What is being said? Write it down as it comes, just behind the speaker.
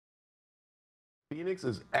Phoenix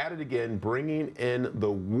is at it again, bringing in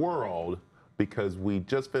the world because we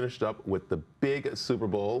just finished up with the big Super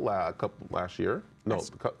Bowl last year. No,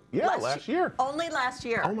 last year. Only last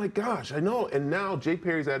year. Oh my gosh, I know. And now Jay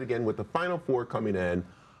Perry's at it again with the Final Four coming in.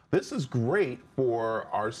 This is great for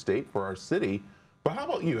our state, for our city. But how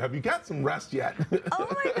about you? Have you got some rest yet? Oh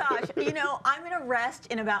my gosh. You know, I'm going to rest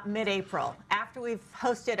in about mid-April after we've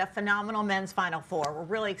hosted a phenomenal men's Final Four. We're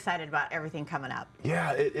really excited about everything coming up.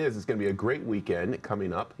 Yeah, it is. It's going to be a great weekend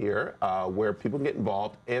coming up here where people can get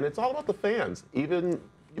involved. And it's all about the fans, even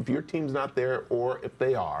if your team's not there or if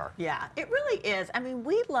they are. Yeah, it really is. I mean,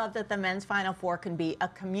 we love that the men's Final Four can be a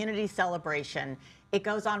community celebration. It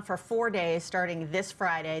goes on for 4 days starting this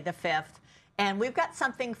Friday, the 5th. And we've got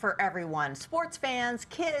something for everyone. Sports fans,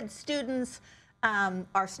 kids, students,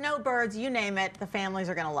 our snowbirds, you name it, the families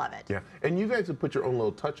are going to love it. Yeah, and you guys have put your own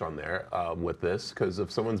little touch on there with this, because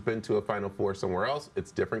if someone's been to a Final Four somewhere else,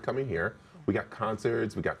 it's different coming here. We got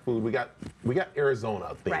concerts, we got food, we got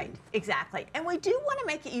Arizona themed. Right, exactly. And we do want to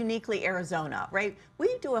make it uniquely Arizona, right?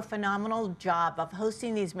 We do a phenomenal job of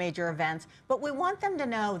hosting these major events, but we want them to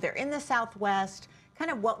know they're in the Southwest, kind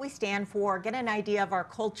of what we stand for, get an idea of our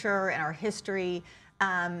culture and our history.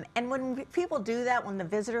 And when people do that, when the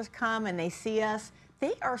visitors come and they see us,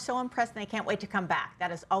 they are so impressed and they can't wait to come back. That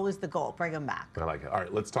is always the goal, bring them back. I like it. All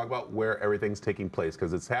right, let's talk about where everything's taking place,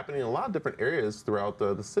 because it's happening in a lot of different areas throughout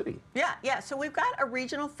the city. Yeah. So we've got a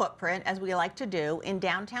regional footprint, as we like to do, in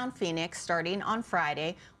downtown Phoenix starting on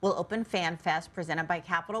Friday. We'll open Fan Fest, presented by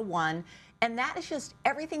Capital One. And that is just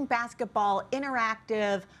everything basketball,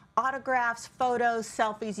 interactive, autographs, photos,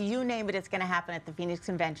 selfies, you name it, it's going to happen at the Phoenix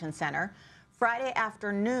Convention Center. Friday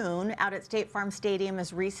afternoon, out at State Farm Stadium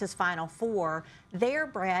is Reese's Final Four. There,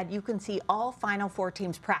 Brad, you can see all Final Four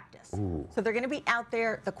teams practice. Ooh. So they're going to be out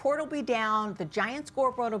there. The court will be down. The giant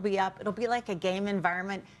scoreboard will be up. It'll be like a game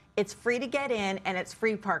environment. It's free to get in, and it's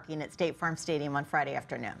free parking at State Farm Stadium on Friday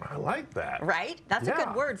afternoon. I like that. Right? That's a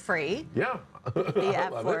good word, free. Yeah. The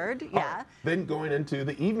F word, yeah. Then going into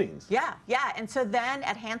the evenings. Yeah. And so then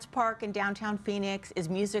at Hance Park in downtown Phoenix is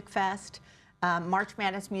Music Fest, March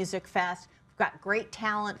Madness Music Fest. We've got great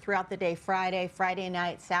talent throughout the day, Friday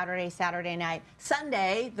night, Saturday night.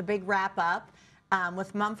 Sunday, the big wrap-up.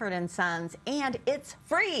 With Mumford & Sons, and it's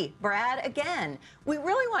free, Brad, again. We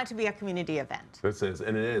really want it to be a community event. This is,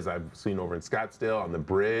 and it is. I've seen over in Scottsdale on the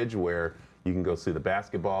bridge where you can go see the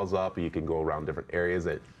basketballs up, you can go around different areas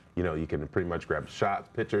that, you know, you can pretty much grab shots,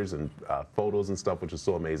 pictures, and photos and stuff, which is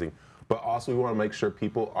so amazing. But also we want to make sure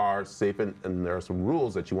people are safe, and there are some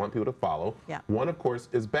rules that you want people to follow. Yeah. One, of course,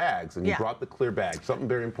 is bags, and you brought the clear bag, something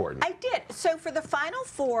very important. I did. So for the Final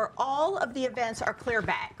Four, all of the events are clear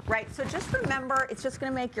bag, right? So just remember, it's just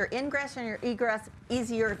going to make your ingress and your egress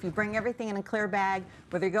easier if you bring everything in a clear bag,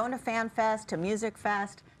 whether you're going to Fan Fest, to Music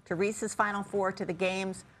Fest, to Reese's Final Four, to the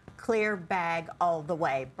games. Clear bag all the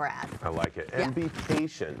way, Brad. I like it. And be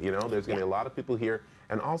patient. You know, there's going to be a lot of people here.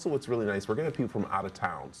 And also what's really nice, we're going to have people from out of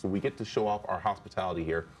town. So we get to show off our hospitality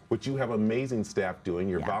here, which you have amazing staff doing.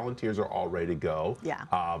 Your volunteers are all ready to go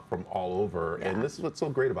from all over. And this is what's so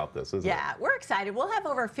great about this, isn't it? Yeah, we're excited. We'll have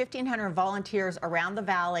over 1,500 volunteers around the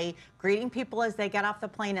valley, greeting people as they get off the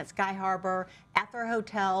plane at Sky Harbor, at their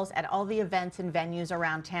hotels, at all the events and venues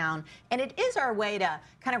around town. And it is our way to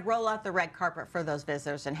kind of roll out the red carpet for those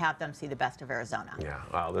visitors and have them see the best of Arizona. Yeah,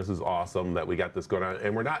 wow, this is awesome that we got this going on.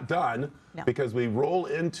 And we're not done because we roll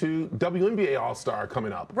into WNBA All-Star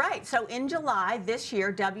coming up. Right, so in July this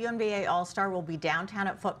year, WNBA All-Star will be downtown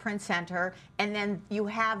at Footprint Center. And then you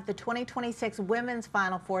have the 2026 Women's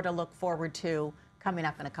Final Four to look forward to coming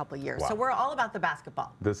up in a couple of years. Wow. So we're all about the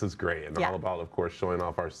basketball. This is great, and all about, of course, showing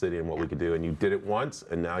off our city and what we can do. And you did it once,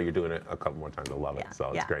 and now you're doing it a couple more times. I love it,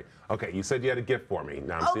 so it's great. Okay, you said you had a gift for me.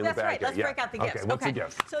 Now I'm seeing the that's back right. Let's break out the gifts. Okay, what's the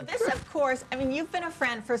gift? So this, of course, I mean, you've been a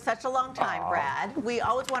friend for such a long time, Brad. We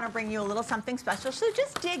always want to bring you a little something special. So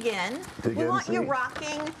just dig in. We want you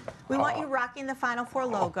rocking. We want you rocking the Final Four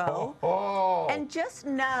logo. And just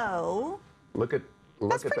know.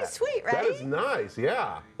 That's pretty sweet, right? That is nice,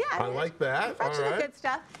 yeah. I like that. All right. The good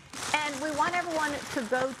stuff. And we want everyone to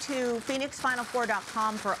go to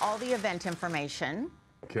phoenixfinal4.com for all the event information.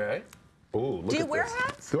 Okay. Ooh, look Do you wear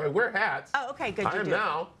hats? Do I wear hats? Oh, okay, good. I am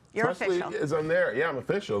now. You're Especially official. as I'm there. Yeah, I'm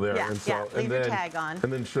official there. Yeah, and so, leave your tag on.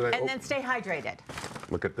 And then should I? And then stay hydrated.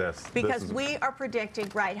 Look at this. Because we are predicting,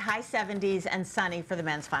 high 70s and sunny for the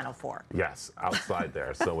men's Final Four. Yes, outside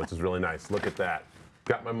there, so which is really nice. Look at that.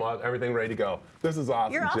 Got my mug, everything ready to go. This is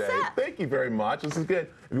awesome, You're all Jay. set. Thank you very much. This is good.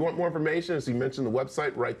 If you want more information, as you mentioned, the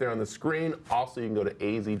website right there on the screen. Also, you can go to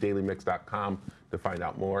azdailymix.com to find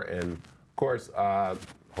out more. And, of course,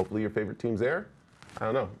 hopefully your favorite team's there.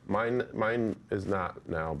 I don't know. Mine is not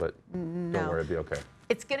now, but don't worry, it'll be okay.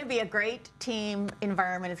 It's going to be a great team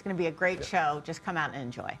environment. It's going to be a great show. Just come out and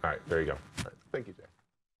enjoy. All right, there you go. All right, thank you, Jay.